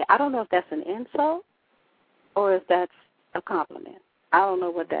 And I don't know if that's an insult or if that's a compliment. I don't know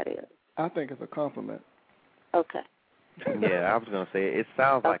what that is. I think it's a compliment. Okay. Yeah, I was going to say it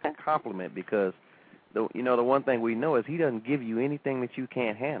sounds like a compliment because, the one thing we know is he doesn't give you anything that you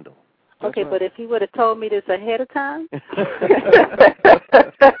can't handle. Okay, but if he would have told me this ahead of time,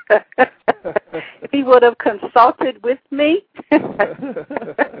 if he would have consulted with me,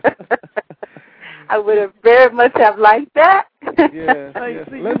 I would have very much have liked that. Yes.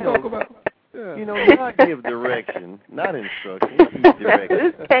 Let's talk about. Yeah. You know, not give direction, not instruction. Give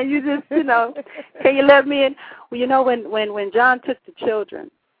direction. Can you just, can you let me in? Well, you know, when John took the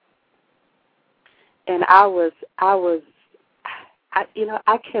children, and I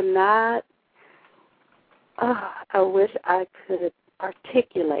cannot. I wish I could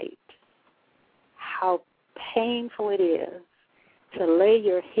articulate how painful it is to lay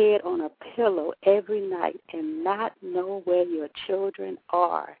your head on a pillow every night and not know where your children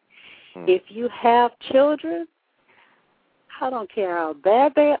are. If you have children, I don't care how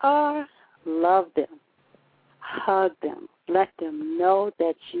bad they are, love them, hug them, let them know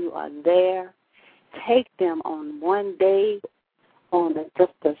that you are there. Take them on one day, on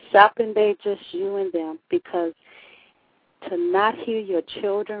just a shopping day, just you and them, because to not hear your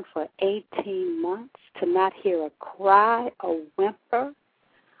children for 18 months, to not hear a cry, a whimper,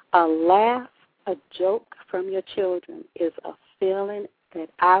 a laugh, a joke from your children is a feeling that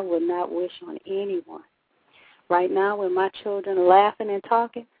I would not wish on anyone. Right now, when my children are laughing and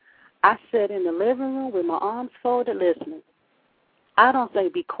talking, I sit in the living room with my arms folded listening. I don't say,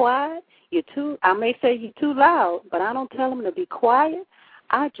 be quiet. I may say you're too loud, but I don't tell them to be quiet.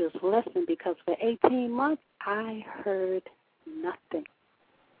 I just listen because for 18 months, I heard nothing.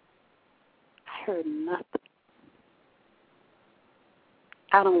 I heard nothing.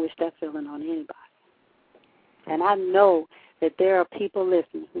 I don't wish that feeling on anybody. And I know that there are people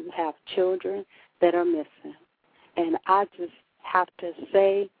listening who have children that are missing. And I just have to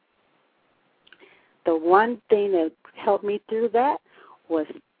say the one thing that helped me through that was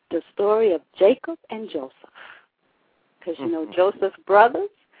the story of Jacob and Joseph. Because, Joseph's brothers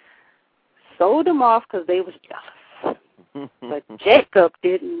sold him off because they was jealous. But Jacob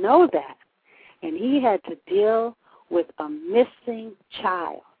didn't know that. And he had to deal with a missing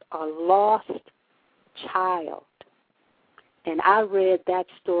child, a lost child. And I read that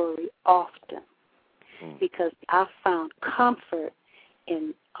story often because I found comfort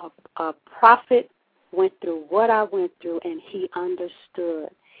in a prophet went through what I went through, and he understood.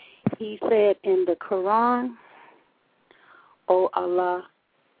 He said in the Quran, "Oh Allah,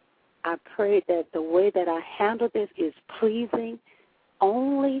 I pray that the way that I handle this is pleasing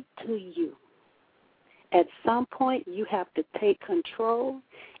only to you. At some point, you have to take control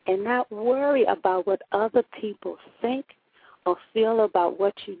and not worry about what other people think or feel about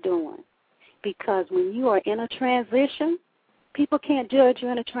what you're doing. Because when you are in a transition, people can't judge you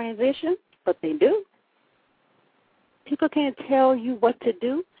in a transition, but they do. People can't tell you what to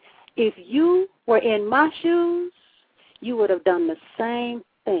do. If you were in my shoes, you would have done the same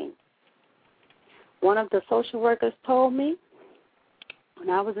thing. One of the social workers told me when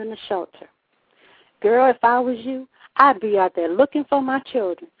I was in the shelter, girl, if I was you, I'd be out there looking for my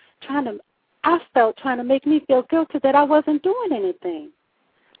children, trying to make me feel guilty that I wasn't doing anything.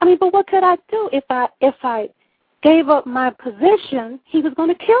 I mean, but what could I do? If I gave up my position, he was going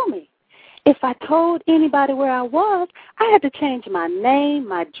to kill me. If I told anybody where I was, I had to change my name,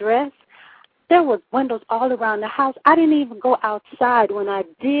 my dress. There was windows all around the house. I didn't even go outside. When I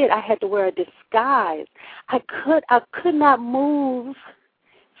did, I had to wear a disguise. I could not move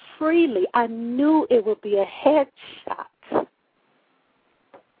freely. I knew it would be a headshot.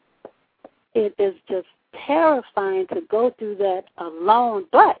 It is just terrifying to go through that alone,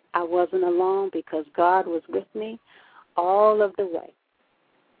 but I wasn't alone because God was with me all of the way.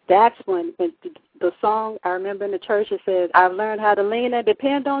 That's when the song, I remember in the church, it says, I've learned how to lean and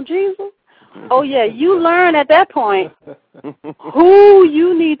depend on Jesus. Oh, yeah, you learn at that point who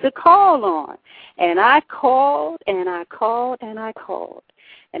you need to call on. And I called, and I called, and I called.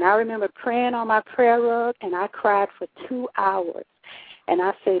 And I remember praying on my prayer rug, and I cried for 2 hours. And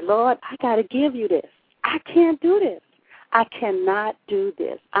I said, Lord, I got to give you this. I can't do this. I cannot do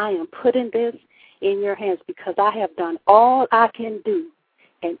this. I am putting this in your hands because I have done all I can do,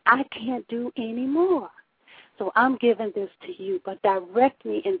 and I can't do any more. So I'm giving this to you, but direct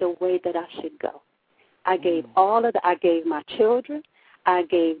me in the way that I should go. I gave I gave my children, I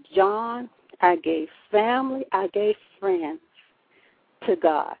gave John, I gave family, I gave friends to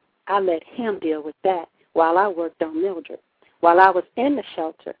God. I let him deal with that while I worked on Mildred. While I was in the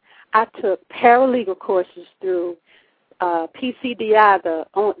shelter, I took paralegal courses through PCDI,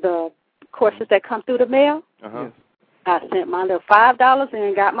 the courses that come through the mail. Uh-huh. I sent my little $5 in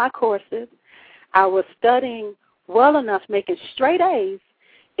and got my courses. I was studying well enough, making straight A's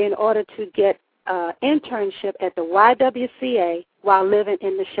in order to get an internship at the YWCA while living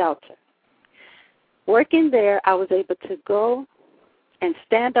in the shelter. Working there, I was able to go and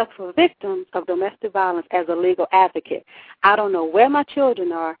stand up for victims of domestic violence as a legal advocate. I don't know where my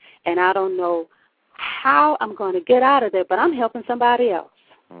children are, and I don't know how I'm going to get out of there, but I'm helping somebody else.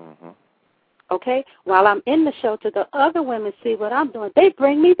 Mm-hmm. Okay? While I'm in the shelter, the other women see what I'm doing. They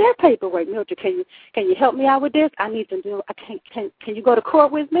bring me their paperwork. Mildred, can you help me out with this? I need to do. Can you go to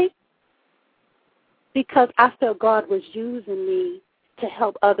court with me? Because I felt God was using me to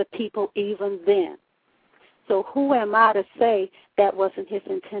help other people even then. So who am I to say that wasn't his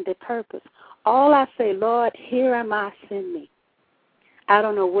intended purpose? All I say, Lord, here am I, send me. I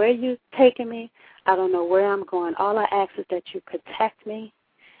don't know where you're taking me. I don't know where I'm going. All I ask is that you protect me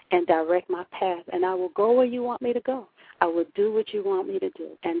and direct my path, and I will go where you want me to go. I will do what you want me to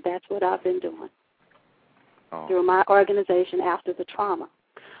do, and that's what I've been doing through my organization after the trauma.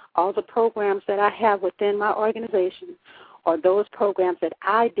 All the programs that I have within my organization are those programs that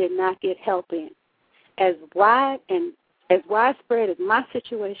I did not get help in. As widespread as my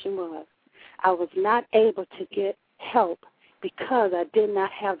situation was, I was not able to get help because I did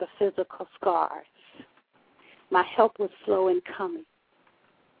not have the physical scars. My help was slow in coming.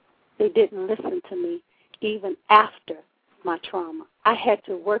 They didn't listen to me even after my trauma. I had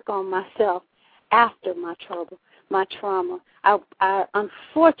to work on myself after my trauma.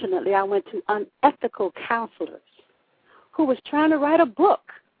 Unfortunately, I went to unethical counselors who was trying to write a book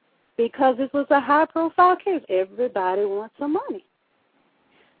because this was a high-profile case. Everybody wants some money.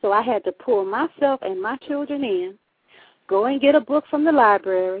 So I had to pull myself and my children in, go and get a book from the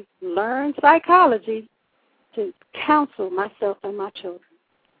library, learn psychology to counsel myself and my children.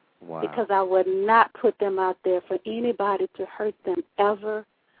 Wow. Because I would not put them out there for anybody to hurt them ever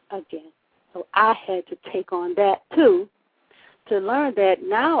again. So I had to take on that, too, to learn that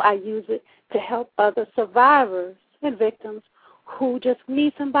now I use it to help other survivors and victims who just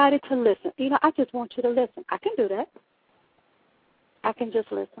need somebody to listen. You know, I just want you to listen. I can do that. I can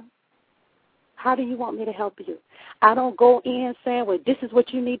just listen. How do you want me to help you? I don't go in saying, well, this is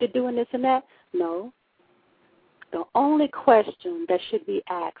what you need to do and this and that. No. The only question that should be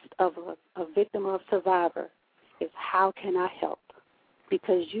asked of a victim or a survivor is, how can I help?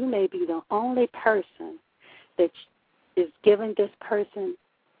 Because you may be the only person that is giving this person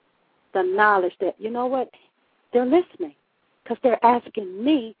the knowledge that, you know what, they're listening because they're asking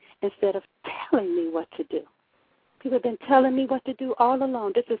me instead of telling me what to do. People have been telling me what to do all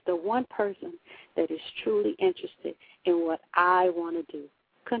along. This is the one person that is truly interested in what I want to do.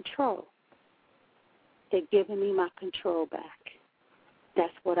 Control. They're giving me my control back.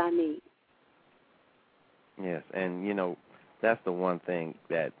 That's what I need. Yes, and, you know, that's the one thing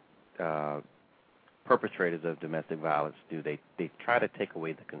that perpetrators of domestic violence do. They try to take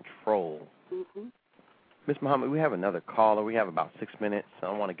away the control. Mm-hmm. Ms. Muhammad, we have another caller. We have about 6 minutes, so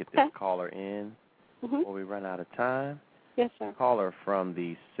I want to get this caller in before we run out of time. Yes, sir. Caller from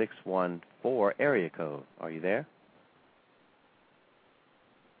the 614 area code. Are you there?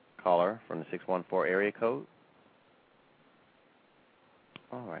 Caller from the 614 area code.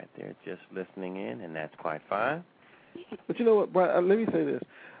 All right, they're just listening in, and that's quite fine. But you know what, Brian, let me say this.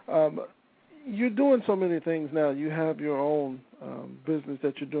 You're doing so many things now. You have your own business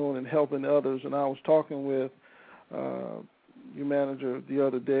that you're doing and helping others. And I was talking with your manager the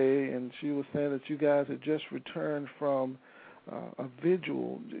other day, and she was saying that you guys had just returned from a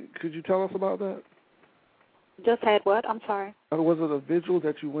vigil. Could you tell us about that? Just had what? I'm sorry. Was it a vigil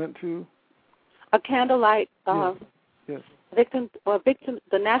that you went to? A candlelight. Yes.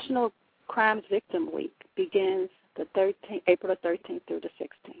 The National Crimes Victim Week begins April the 13th through the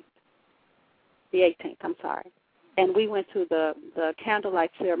 16th. The 18th, I'm sorry. And we went to the candlelight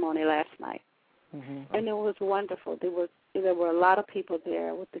ceremony last night. Mm-hmm. And it was wonderful. There were a lot of people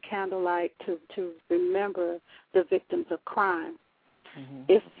there with the candlelight to remember the victims of crime.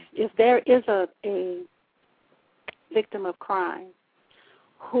 Mm-hmm. If there is a victim of crime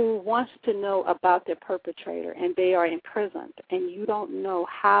who wants to know about their perpetrator and they are imprisoned and you don't know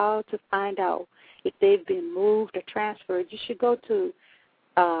how to find out if they've been moved or transferred, you should go to,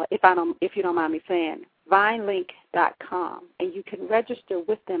 if you don't mind me saying, vinelink.com, and you can register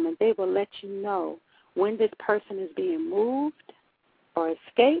with them, and they will let you know when this person is being moved or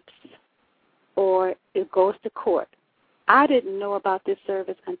escapes, or it goes to court. I didn't know about this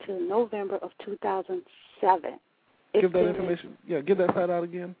service until November of 2007. Give that information. Yeah, give that site out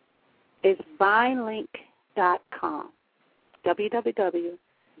again. It's vinelink.com.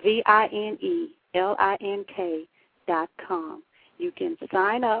 www.vinelink.com. You can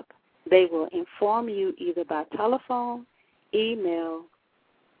sign up. They will inform you either by telephone, email,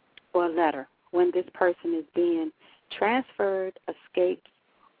 or letter when this person is being transferred, escaped,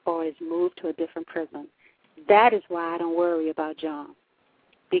 or is moved to a different prison. That is why I don't worry about John,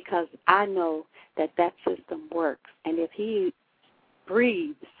 because I know that that system works. And if he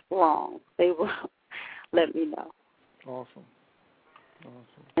breathes wrong, they will let me know. Awesome.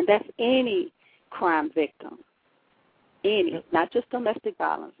 And that's any crime victim, not just domestic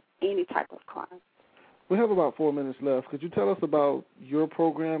violence, any type of crime. We have about 4 minutes left. Could you tell us about your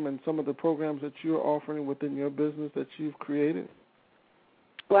program and some of the programs that you're offering within your business that you've created?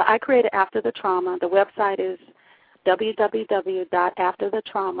 Well, I created After the Trauma. The website is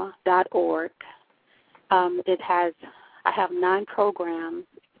www.afterthetrauma.org. I have 9 programs: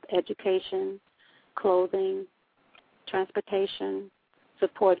 education, clothing, transportation,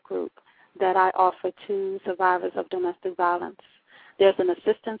 support group that I offer to survivors of domestic violence. There's an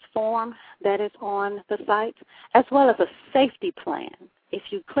assistance form that is on the site, as well as a safety plan.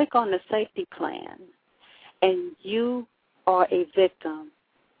 If you click on the safety plan and you are a victim,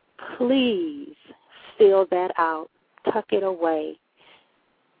 please fill that out, tuck it away,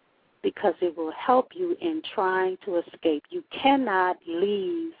 because it will help you in trying to escape. You cannot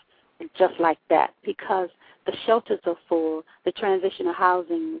leave just like that, because the shelters are full, the transitional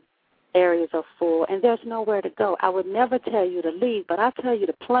housing areas are full, and there's nowhere to go. I would never tell you to leave, but I tell you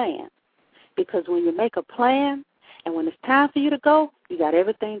to plan, because when you make a plan and when it's time for you to go, you got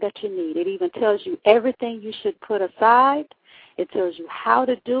everything that you need. It even tells you everything you should put aside. It tells you how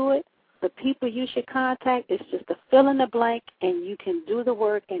to do it, the people you should contact. It's just a fill in the blank, and you can do the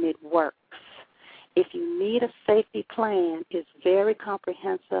work, and it works. If you need a safety plan, it's very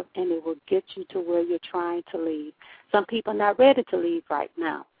comprehensive, and it will get you to where you're trying to leave. Some people are not ready to leave right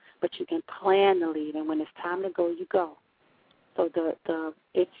now, but you can plan to leave, and when it's time to go, you go. So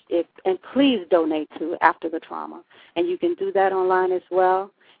and please donate to After the Trauma, and you can do that online as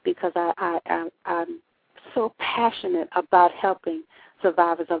well, because I'm so passionate about helping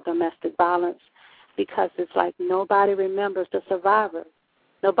survivors of domestic violence, because it's like nobody remembers the survivors.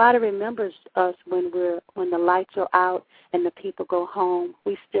 Nobody remembers us when the lights are out and the people go home.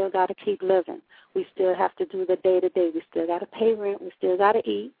 We still got to keep living. We still have to do the day-to-day. We still got to pay rent. We still got to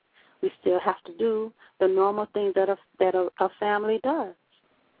eat. We still have to do the normal things that a family does.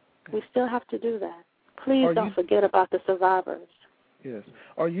 We still have to do that. Please don't forget about the survivors. Yes.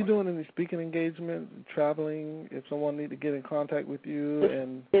 Are you doing any speaking engagement, traveling, if someone needs to get in contact with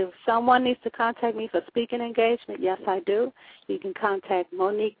you? If someone needs to contact me for speaking engagement, yes, I do. You can contact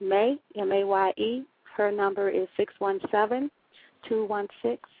Monique May, M-A-Y-E. Her number is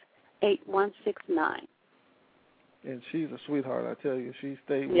 617-216-8169. And she's a sweetheart, I tell you. She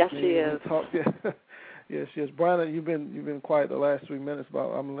stayed with me. Yes, she is. Yes, she is. Brian, you've been quiet the last 3 minutes, but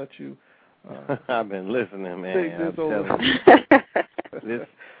I'm going to let you. I've been listening, man. Take this over.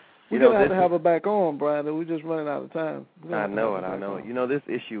 We're going to have to have her back on, Brian, and we're just running out of time. I know it. You know, this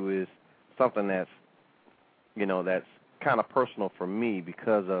issue is something that's kind of personal for me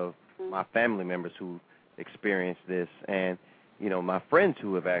because of my family members who experienced this, and, my friends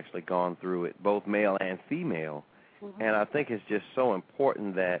who have actually gone through it, both male and female. Mm-hmm. And I think it's just so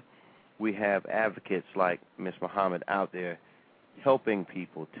important that we have advocates like Ms. Muhammad out there helping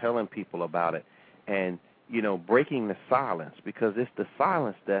people, telling people about it, and, breaking the silence, because it's the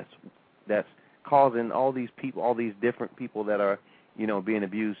silence that's causing all these people, all these different people that are, being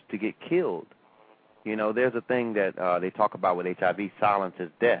abused to get killed. There's a thing that they talk about with HIV, silence is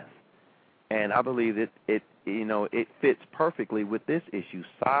death. And I believe it fits perfectly with this issue.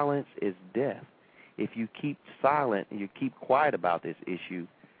 Silence is death. If you keep silent and you keep quiet about this issue,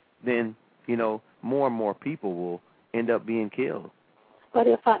 then, more and more people will end up being killed. But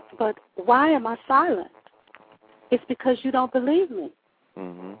why am I silent? It's because you don't believe me.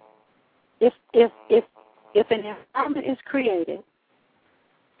 Mm-hmm. If an environment is created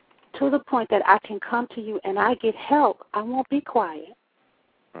to the point that I can come to you and I get help, I won't be quiet.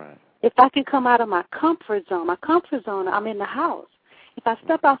 Right. If I can come out of my comfort zone, I'm in the house. If I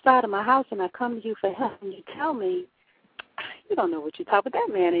step outside of my house and I come to you for help and you tell me, you don't know what you're talking about,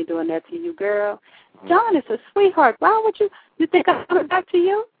 that man ain't doing that to you, girl. Mm-hmm. John is a sweetheart. Why would you think I'm coming back to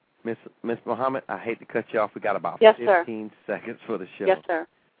you? Miss Muhammad, I hate to cut you off. We got about 15 seconds for the show. Yes, sir.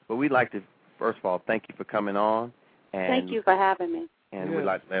 But we'd like to, first of all, thank you for coming on. And thank you for having me. And we'd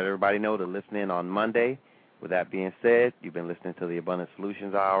like to let everybody know to listen in on Monday. With that being said, you've been listening to the Abundant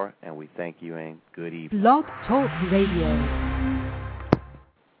Solutions Hour, and we thank you and good evening. Blog Talk Radio.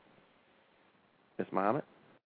 Ms. Muhammad?